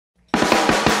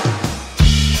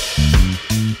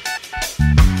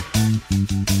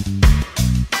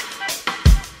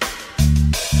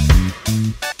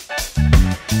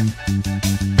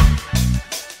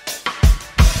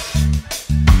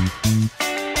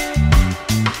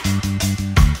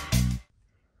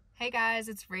Hey guys,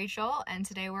 it's Rachel, and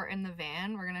today we're in the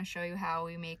van. We're going to show you how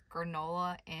we make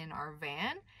granola in our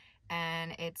van,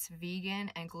 and it's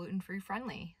vegan and gluten-free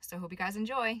friendly. So hope you guys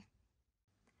enjoy.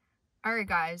 Alright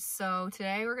guys, so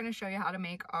today we're going to show you how to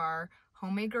make our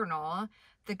homemade granola.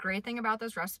 The great thing about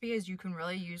this recipe is you can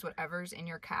really use whatever's in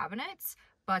your cabinets,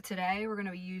 but today we're going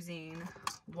to be using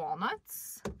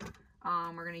walnuts,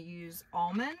 we're going to use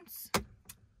almonds,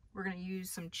 we're going to use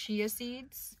some chia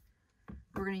seeds,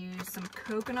 we're going to use some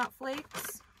coconut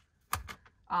flakes,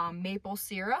 maple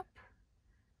syrup,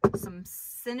 some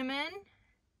cinnamon,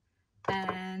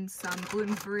 and some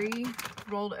gluten-free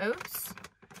rolled oats,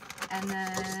 and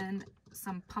then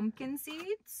some pumpkin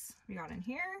seeds we got in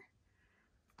here.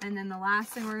 And then the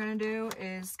last thing we're going to do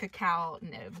is cacao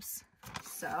nibs.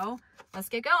 So let's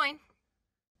get going.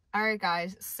 Alright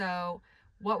guys, so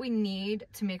what we need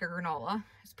to make a granola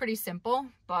is pretty simple,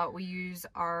 but we use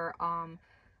our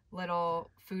little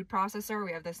food processor.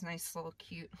 We have this nice little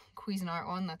cute Cuisinart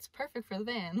one that's perfect for the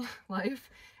van life,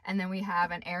 and then we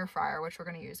have an air fryer which we're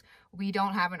going to use. We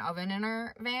don't have an oven in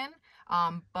our van,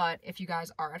 but if you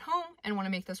guys are at home and want to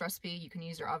make this recipe, you can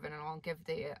use your oven, and I'll give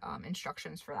the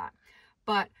instructions for that.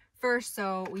 But first,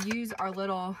 so we use our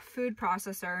little food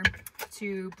processor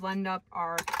to blend up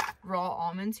our raw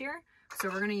almonds here. So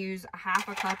we're going to use a half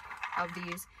a cup of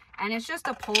these, and it's just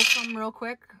to pulse them real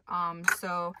quick,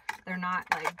 so they're not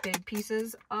like big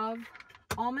pieces of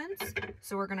almonds.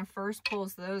 So we're going to first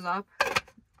pulse those up.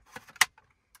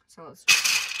 So let's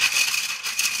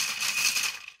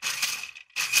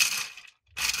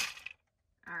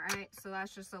Alright, so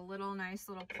that's just a little nice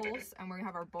little pulse, and we're going to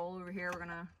have our bowl over here we're going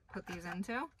to put these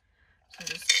into. So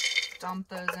just dump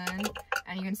those in,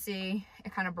 and you can see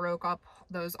it kind of broke up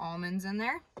those almonds in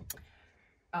there.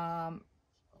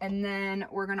 And then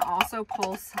we're going to also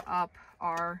pulse up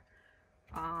our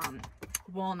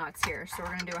walnuts here. So we're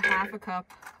going to do a half a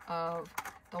cup of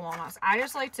the walnuts. I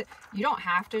just like to, you don't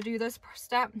have to do this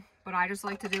step, but I just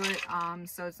like to do it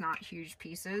so it's not huge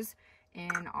pieces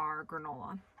in our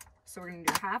granola. So we're going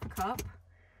to do a half cup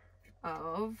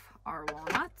of our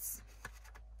walnuts.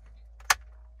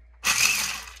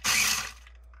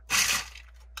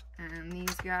 And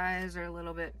these guys are a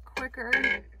little bit quicker.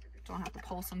 Don't have to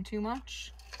pulse them too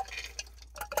much.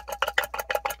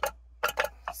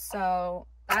 So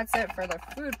that's it for the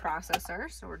food processor.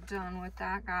 So we're done with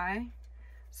that guy.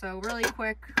 So really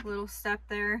quick little step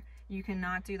there. You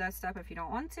cannot do that step if you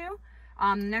don't want to.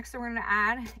 Next thing we're going to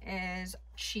add is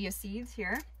chia seeds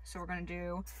here. So we're going to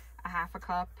do a half a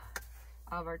cup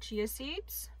of our chia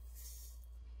seeds.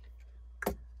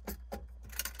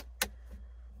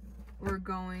 We're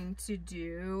going to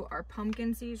do our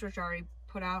pumpkin seeds, which I already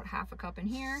put out half a cup in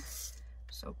here.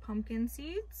 So pumpkin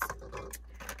seeds.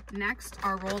 Next,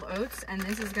 our rolled oats, and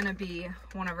this is going to be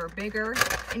one of our bigger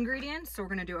ingredients. So we're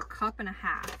going to do a cup and a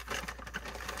half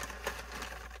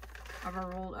of our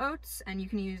rolled oats, and you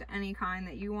can use any kind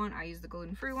that you want. I use the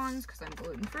gluten-free ones because I'm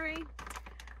gluten-free.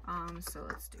 So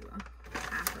let's do a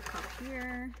half a cup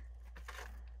here.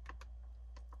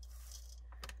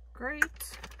 Great.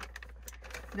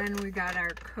 Then we got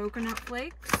our coconut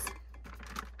flakes.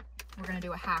 We're going to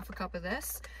do a half a cup of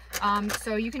this.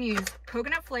 So you can use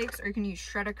coconut flakes or you can use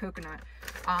shredded coconut.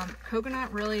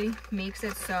 Coconut really makes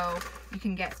it so you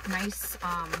can get nice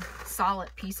solid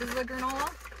pieces of the granola.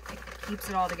 It keeps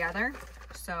it all together.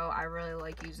 So I really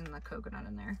like using the coconut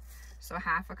in there. So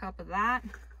half a cup of that.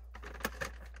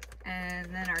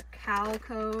 And then our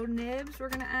calico nibs we're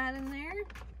going to add in there.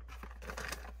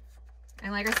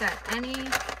 And like I said, any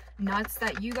nuts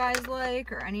that you guys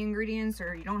like or any ingredients,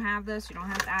 or you don't have this, you don't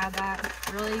have to add that.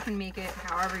 Really, you can make it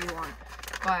however you want.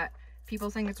 But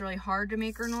people think it's really hard to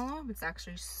make granola. It's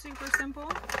actually super simple.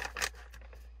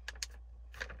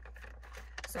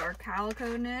 So our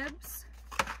calico nibs.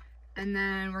 And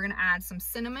then we're going to add some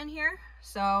cinnamon here.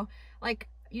 So like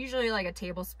usually like a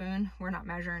tablespoon. We're not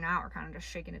measuring out. We're kind of just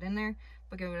shaking it in there.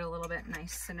 But give it a little bit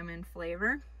nice cinnamon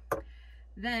flavor.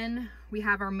 Then we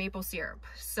have our maple syrup.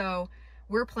 So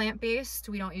we're plant-based.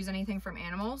 We don't use anything from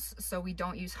animals, so we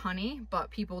don't use honey, but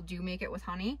people do make it with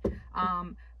honey.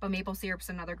 But maple syrup's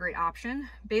another great option.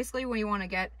 Basically, when you want to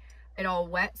get it all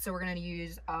wet, so we're going to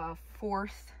use a 1/4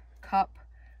 cup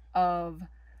of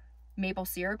maple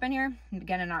syrup in here.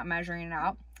 Again, I'm not measuring it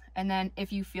out. And then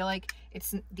if you feel like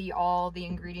it's all the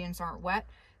ingredients aren't wet,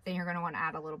 then you're going to want to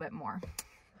add a little bit more.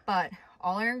 But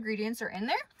all our ingredients are in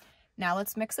there. Now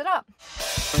let's mix it up.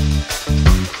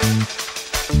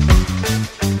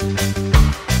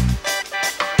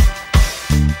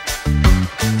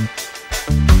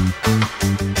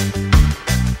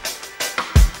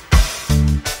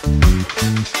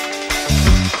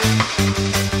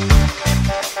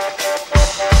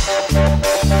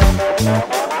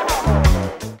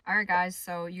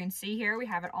 can see here, we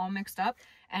have it all mixed up.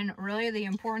 And really the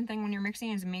important thing when you're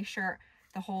mixing is make sure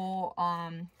the whole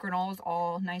granola is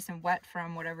all nice and wet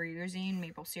from whatever you're using,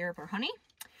 maple syrup or honey.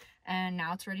 And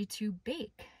now it's ready to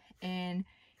bake in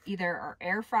either our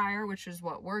air fryer, which is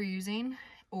what we're using,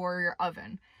 or your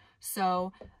oven.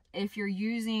 So if you're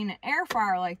using an air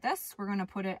fryer like this, we're going to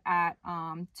put it at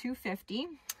 250,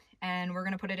 and we're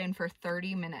going to put it in for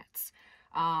 30 minutes.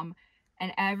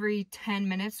 And every 10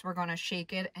 minutes, we're going to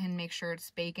shake it and make sure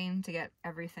it's baking to get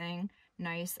everything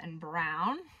nice and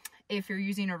brown. If you're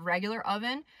using a regular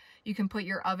oven, you can put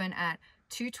your oven at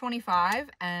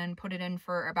 225 and put it in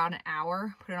for about an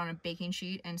hour. Put it on a baking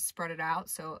sheet and spread it out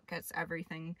so it gets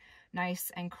everything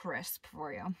nice and crisp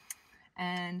for you.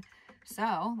 And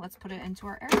so let's put it into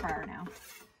our air fryer now.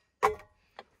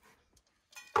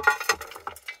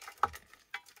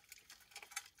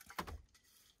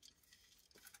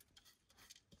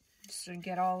 So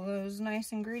get all those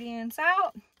nice ingredients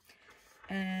out,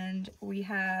 and we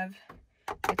have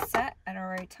it set at our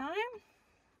right time,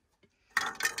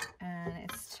 and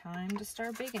it's time to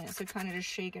start baking it. So kind of just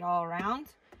shake it all around,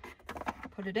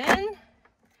 put it in,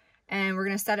 and we're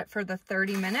gonna set it for the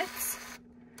 30 minutes.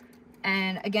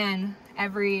 And again,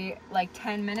 every like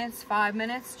 10 minutes, 5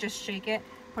 minutes, just shake it,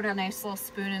 put a nice little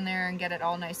spoon in there and get it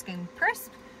all nice and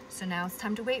crisp. So now it's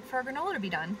time to wait for our granola to be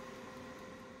done.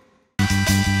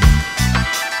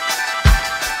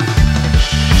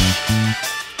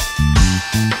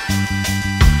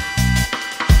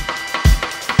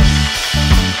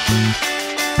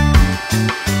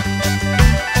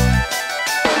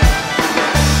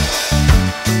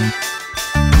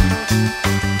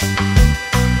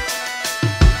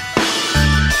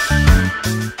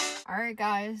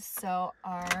 Guys, so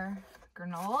our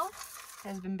granola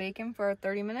has been baking for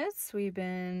 30 minutes. We've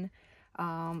been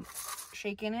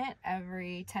shaking it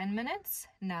every 10 minutes.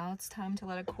 Now it's time to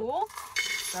let it cool.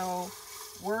 So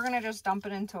we're gonna just dump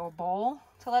it into a bowl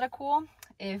to let it cool.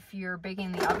 If you're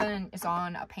baking the oven is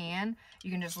on a pan, you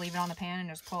can just leave it on the pan and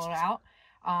just pull it out.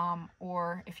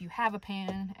 Or if you have a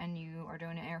pan and you are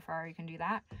doing an air fryer, you can do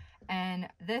that. And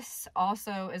this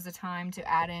also is the time to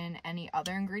add in any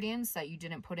other ingredients that you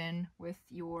didn't put in with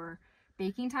your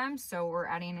baking time. So we're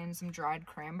adding in some dried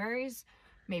cranberries.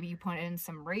 Maybe you put in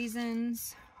some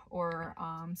raisins or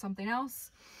something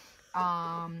else.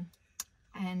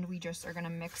 And we just are gonna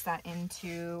mix that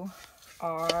into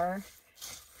our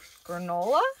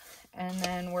granola. And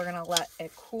then we're gonna let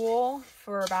it cool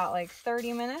for about like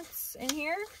 30 minutes in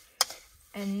here.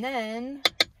 And then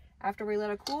after we let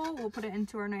it cool, we'll put it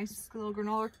into our nice little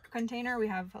granola container. We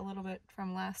have a little bit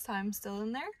from last time still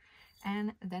in there.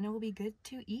 And then it will be good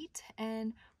to eat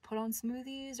and put on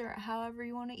smoothies or however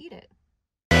you want to eat it.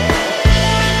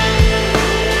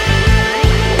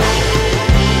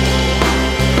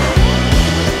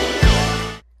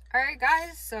 Alright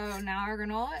guys, so now our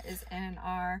granola is in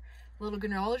our little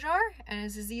granola jar, and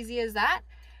it's as easy as that.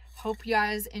 Hope you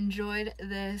guys enjoyed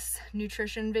this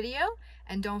nutrition video,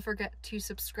 and don't forget to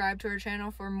subscribe to our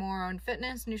channel for more on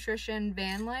fitness, nutrition,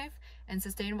 van life, and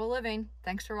sustainable living.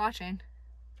 Thanks for watching.